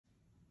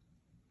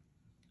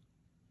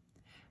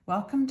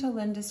Welcome to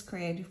Linda's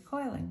Creative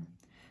Coiling.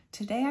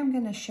 Today I'm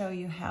going to show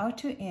you how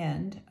to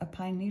end a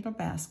pine needle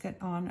basket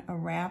on a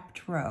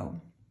wrapped row.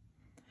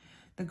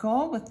 The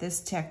goal with this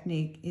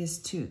technique is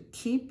to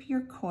keep your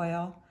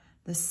coil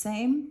the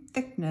same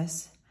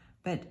thickness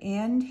but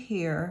end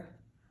here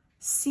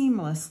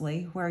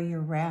seamlessly where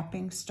your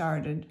wrapping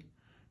started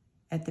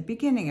at the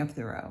beginning of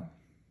the row.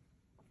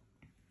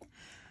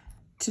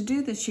 To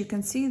do this, you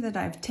can see that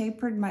I've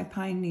tapered my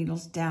pine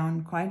needles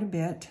down quite a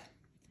bit,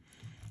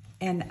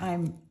 and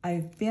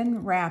I've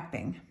been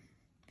wrapping.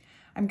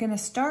 I'm going to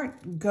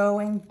start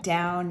going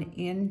down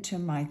into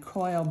my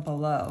coil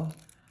below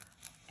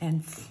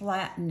and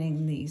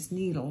flattening these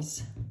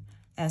needles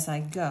as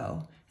I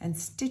go and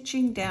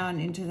stitching down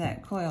into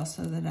that coil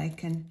so that I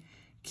can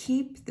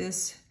keep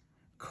this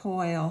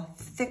coil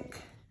thick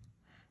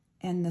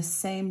and the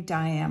same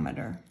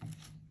diameter.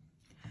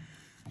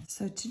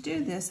 So to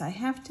do this, I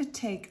have to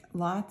take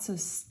lots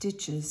of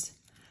stitches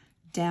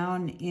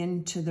down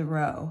into the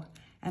row,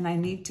 and I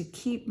need to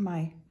keep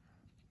my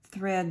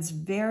threads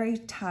very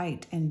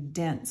tight and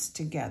dense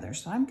together.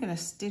 So I'm going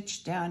to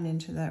stitch down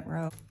into that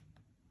row.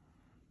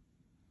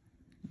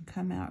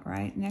 Come out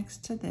right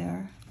next to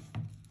there.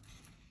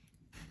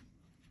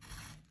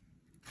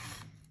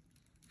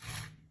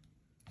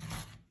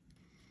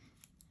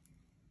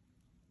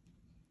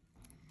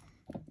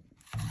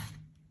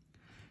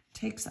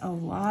 Takes a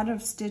lot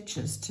of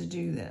stitches to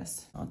do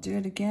this. I'll do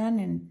it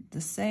again in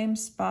the same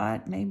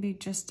spot, maybe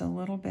just a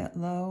little bit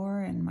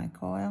lower in my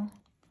coil.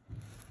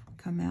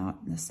 Come out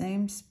in the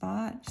same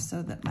spot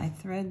so that my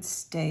threads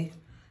stay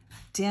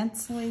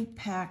densely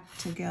packed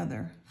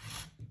together.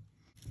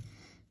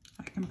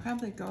 I can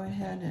probably go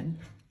ahead and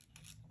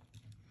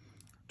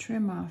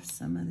trim off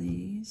some of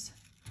these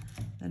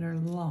that are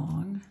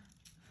long.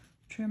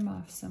 Trim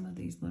off some of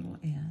these little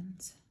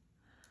ends.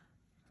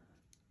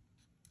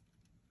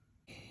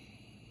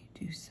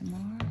 Do some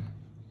more.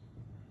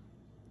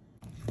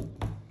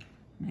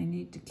 I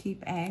need to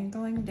keep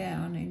angling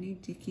down. I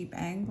need to keep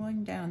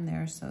angling down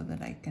there so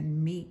that I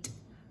can meet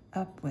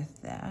up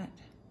with that.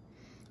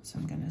 So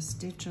I'm going to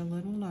stitch a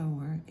little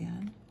lower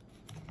again.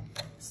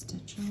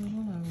 Stitch a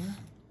little lower.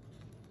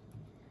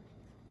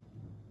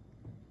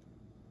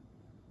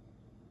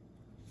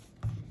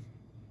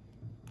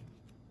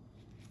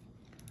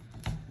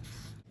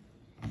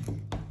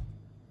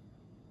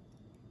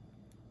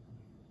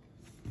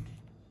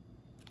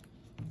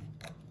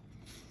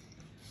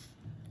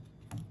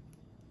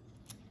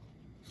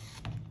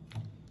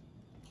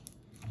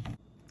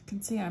 You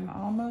can see I'm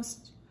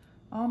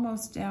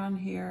almost down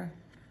here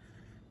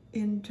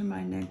into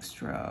my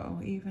next row,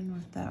 even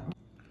with that.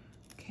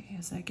 Okay,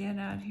 as I get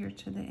out here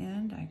to the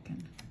end, I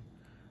can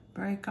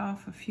break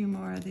off a few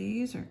more of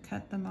these or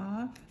cut them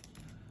off.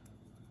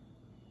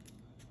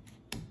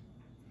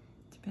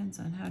 Depends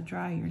on how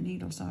dry your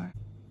needles are.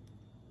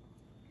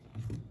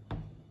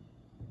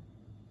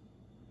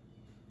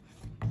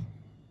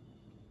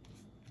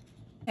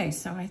 Okay,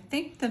 so I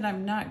think that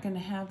I'm not going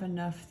to have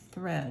enough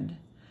thread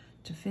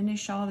to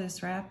finish all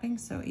this wrapping,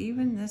 so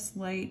even this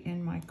late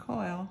in my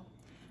coil,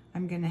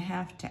 I'm going to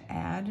have to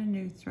add a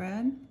new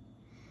thread.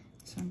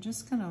 So I'm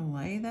just going to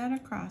lay that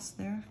across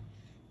there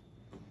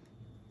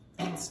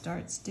and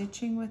start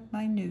stitching with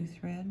my new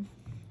thread.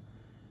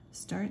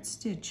 Start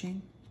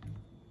stitching.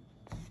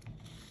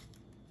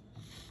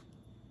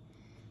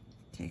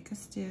 Take a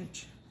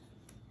stitch.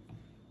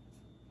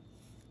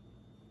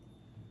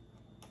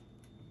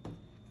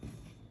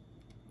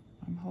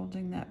 I'm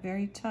holding that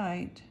very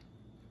tight.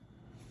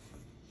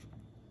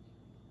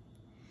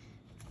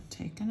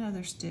 Take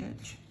another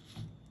stitch,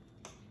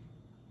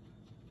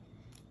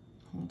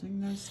 holding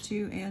those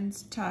two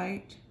ends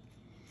tight,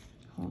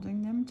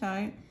 holding them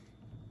tight.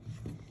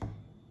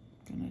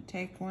 Gonna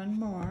take one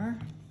more.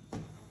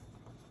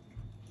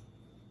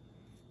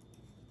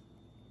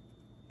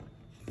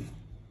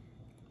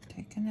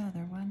 Take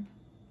another one.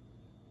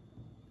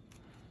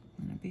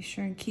 I'm gonna be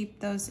sure and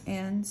keep those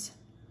ends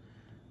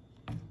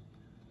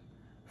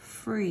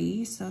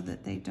free so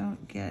that they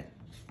don't get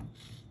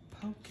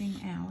poking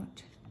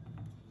out.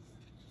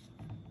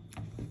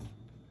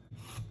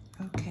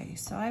 Okay,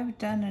 so I've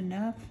done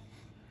enough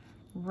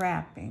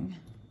wrapping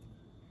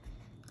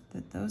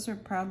that those are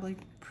probably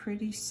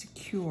pretty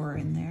secure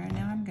in there.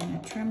 Now I'm going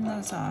to trim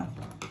those off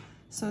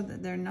so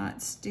that they're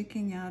not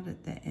sticking out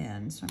at the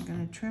end. So I'm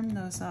going to trim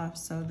those off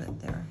so that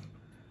they're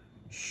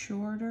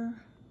shorter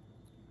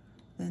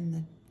than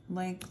the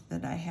length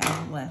that I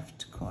have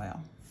left coil.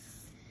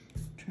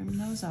 Trim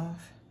those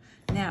off.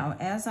 Now,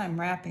 as I'm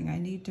wrapping, I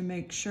need to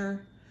make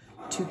sure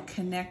to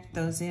connect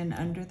those in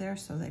under there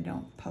so they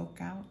don't poke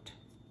out.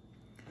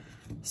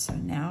 So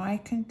now I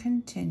can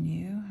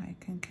continue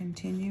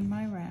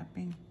my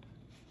wrapping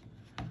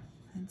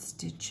and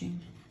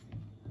stitching.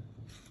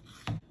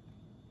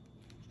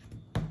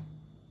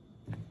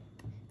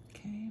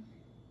 Okay,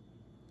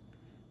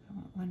 I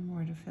want one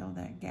more to fill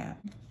that gap.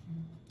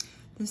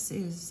 This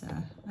is,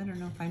 I don't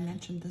know if I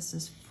mentioned, this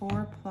is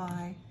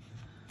 4-ply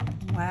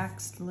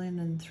waxed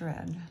linen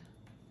thread.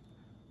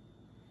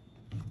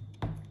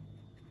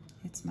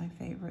 It's my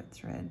favorite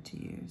thread to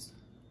use.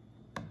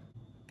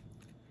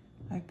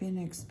 I've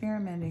been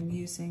experimenting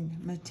using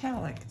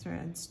metallic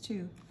threads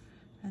too,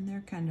 and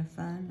they're kind of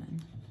fun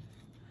and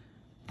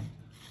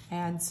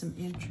add some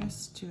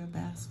interest to a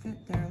basket.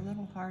 They're a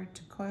little hard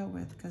to coil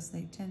with because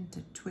they tend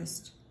to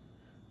twist.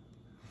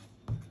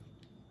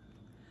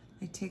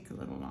 They take a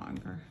little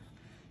longer.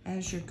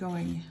 As you're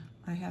going,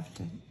 I have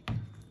to...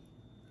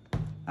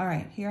 All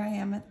right, here I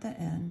am at the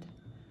end.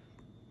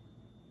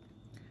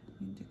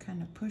 I need to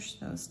kind of push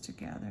those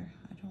together.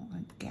 I don't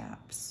want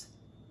gaps.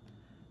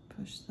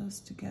 Push those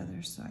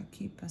together so I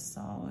keep a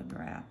solid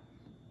wrap.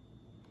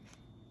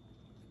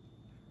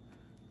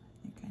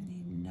 I think I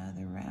need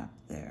another wrap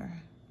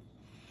there.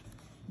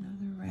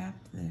 Another wrap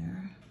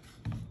there.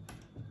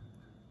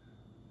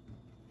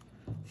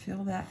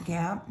 Fill that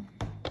gap.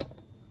 I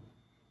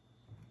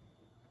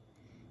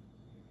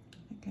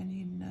think I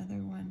need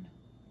another one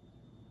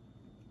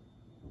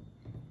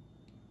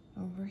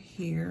over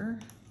here.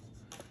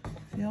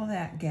 Fill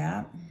that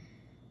gap.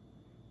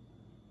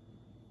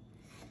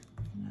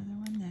 Another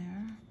one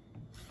there.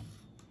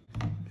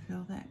 And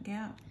fill that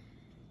gap.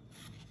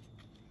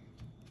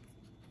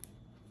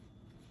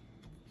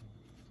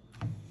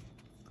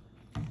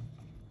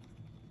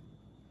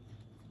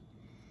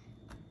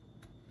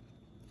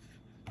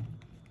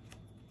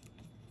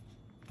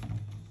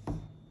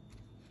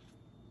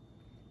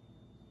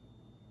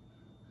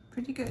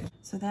 Pretty good.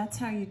 So that's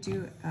how you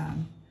do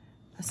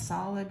a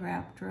solid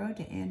wrapped row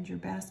to end your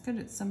basket.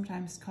 It's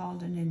sometimes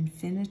called an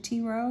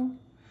infinity row.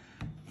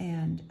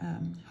 And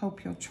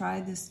hope you'll try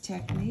this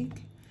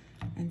technique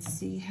and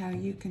see how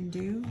you can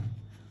do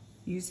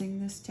using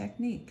this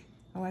technique.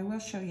 Oh, I will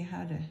show you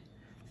how to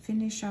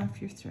finish off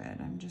your thread.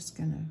 I'm just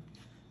gonna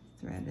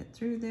thread it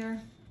through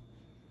there,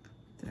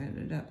 thread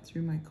it up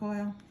through my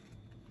coil.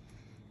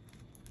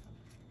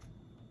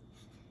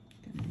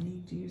 Gonna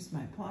need to use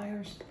my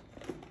pliers.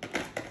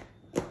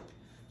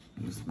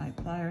 Use my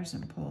pliers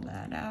and pull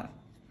that out.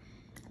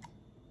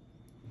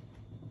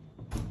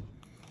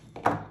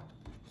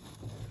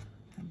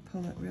 And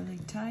pull it really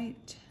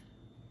tight.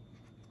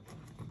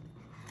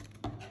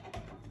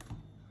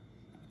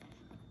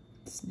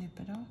 Snip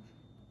it off.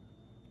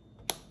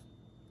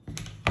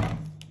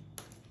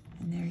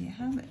 And there you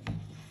have it.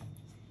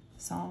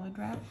 Solid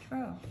wrapped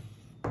row.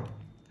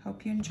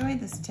 Hope you enjoy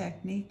this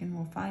technique and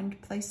will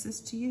find places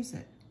to use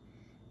it.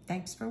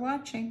 Thanks for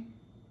watching.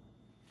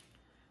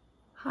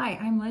 Hi,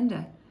 I'm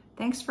Linda.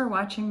 Thanks for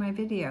watching my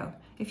video.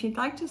 If you'd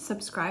like to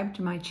subscribe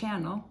to my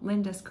channel,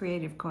 Linda's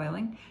Creative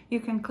Coiling, you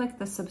can click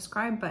the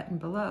subscribe button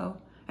below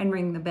and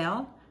ring the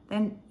bell.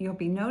 Then you'll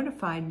be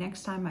notified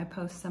next time I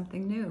post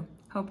something new.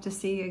 Hope to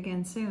see you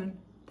again soon.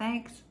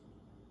 Thanks.